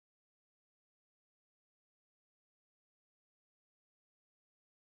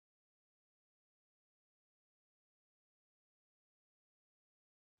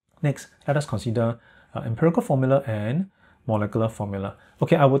Next, let us consider empirical formula and molecular formula.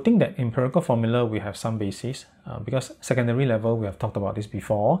 Okay, I would think that empirical formula will have some basis because secondary level we have talked about this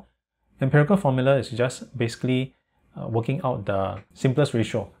before. Empirical formula is just basically working out the simplest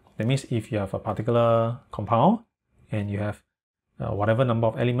ratio. That means if you have a particular compound and you have whatever number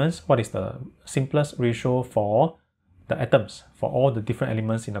of elements, what is the simplest ratio for the atoms, for all the different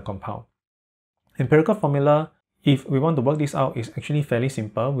elements in the compound. Empirical formula, if we want to work this out, is actually fairly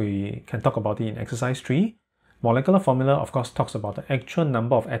simple. We can talk about it in exercise 3. Molecular formula, of course, talks about the actual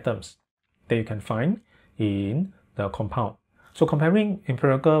number of atoms that you can find in the compound. So comparing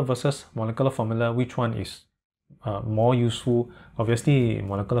empirical versus molecular formula, which one is more useful? Obviously,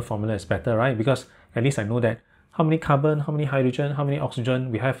 molecular formula is better, right? Because at least I know that how many carbon, how many hydrogen, how many oxygen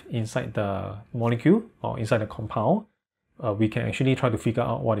we have inside the molecule or inside the compound. We can actually try to figure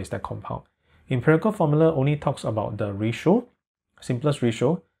out what is that compound. Empirical formula only talks about the ratio, simplest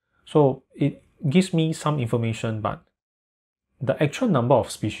ratio. So it gives me some information, but the actual number of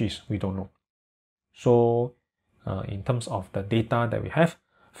species, we don't know. So in terms of the data that we have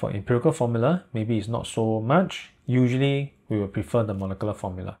for empirical formula, maybe it's not so much. Usually we will prefer the molecular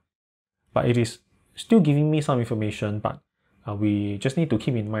formula. But it is still giving me some information, but we just need to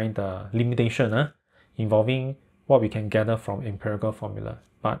keep in mind the limitation involving what we can gather from empirical formula.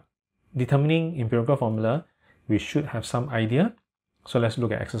 But determining empirical formula, we should have some idea. So let's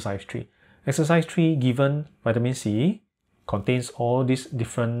look at exercise 3. Exercise 3, given vitamin C, contains all these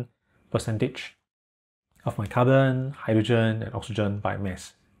different percentage of my carbon, hydrogen, and oxygen by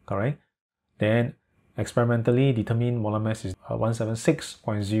mass, correct? Then experimentally determine molar mass is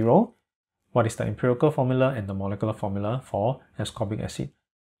 176.0. What is the empirical formula and the molecular formula for ascorbic acid?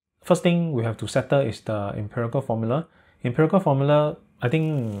 First thing we have to settle is the empirical formula. Empirical formula, I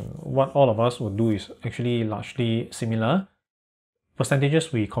think what all of us would do is actually largely similar.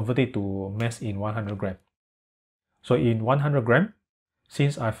 Percentages, we convert it to mass in 100 gram. So in 100 gram,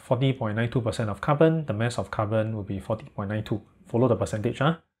 since I have 40.92% of carbon, the mass of carbon will be 40.92. Follow the percentage.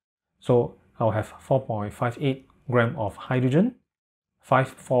 So I'll have 4.58 gram of hydrogen,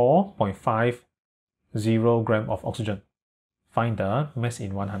 4.50 gram of oxygen. Find the mass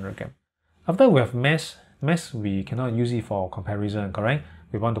in 100 gram. After we have mass we cannot use it for comparison, correct?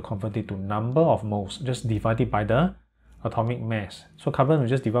 We want to convert it to number of moles. Just divide it by the atomic mass. So carbon will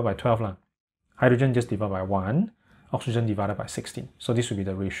just divide by 12. Hydrogen just divide by 1. Oxygen divided by 16. So this will be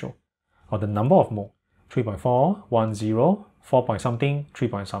the ratio. Or the number of mole. 3.4, 10, 4 point something, 3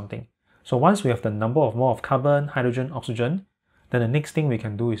 point something. So once we have the number of mole of carbon, hydrogen, oxygen, then the next thing we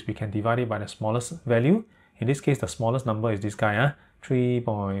can do is we can divide it by the smallest value. In this case, the smallest number is this guy,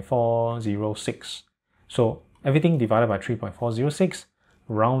 3.406. So everything divided by 3.406,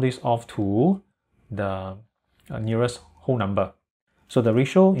 round this off to the nearest whole number. So the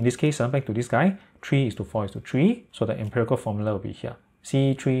ratio in this case, back to this guy, 3:4:3. So the empirical formula will be here,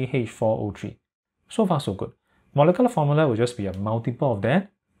 C3H4O3. So far so good. Molecular formula will just be a multiple of that.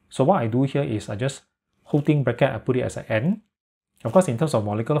 So what I do here is I just holding bracket, I put it as an N. Of course, in terms of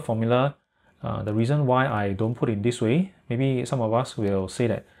molecular formula, the reason why I don't put it this way, maybe some of us will say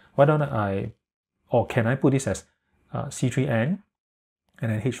that, why don't I, or can I put this as C3N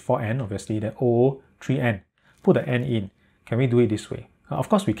and then H4N, obviously, then O3N. Put the N in. Can we do it this way? Of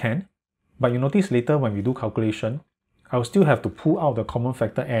course we can, but you notice later when we do calculation, I will still have to pull out the common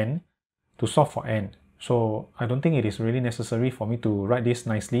factor N to solve for N. So I don't think it is really necessary for me to write this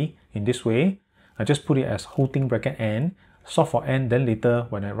nicely in this way. I just put it as holding bracket N, solve for N, then later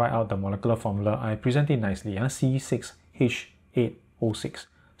when I write out the molecular formula, I present it nicely. C6H8O6.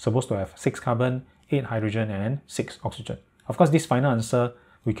 Supposed to have 6 carbon, 8 hydrogen, and 6 oxygen. Of course, this final answer,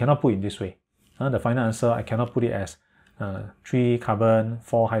 we cannot put in this way. The final answer, I cannot put it as 3 carbon,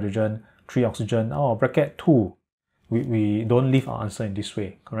 4 hydrogen, 3 oxygen, or bracket 2. We don't leave our answer in this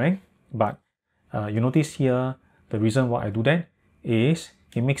way, correct? But you notice here, the reason why I do that is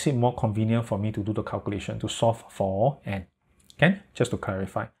it makes it more convenient for me to do the calculation, to solve for N. Okay, just to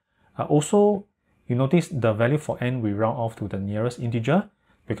clarify. Also, you notice the value for N, we round off to the nearest integer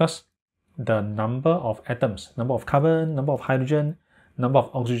because the number of atoms, number of carbon, number of hydrogen, number of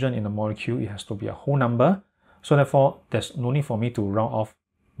oxygen in the molecule, it has to be a whole number. So therefore, there's no need for me to round off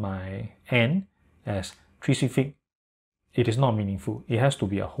my N as 3 suffix. It is not meaningful. It has to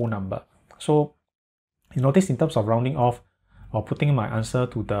be a whole number. So you notice in terms of rounding off or putting my answer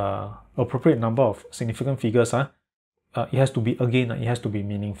to the appropriate number of significant figures, it has to be, again, it has to be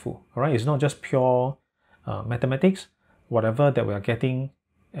meaningful. All right, it's not just pure mathematics. Whatever that we are getting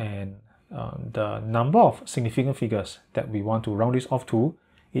and the number of significant figures that we want to round this off to,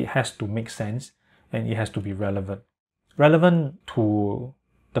 it has to make sense and it has to be relevant. Relevant to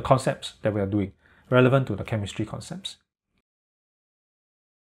the concepts that we are doing, relevant to the chemistry concepts.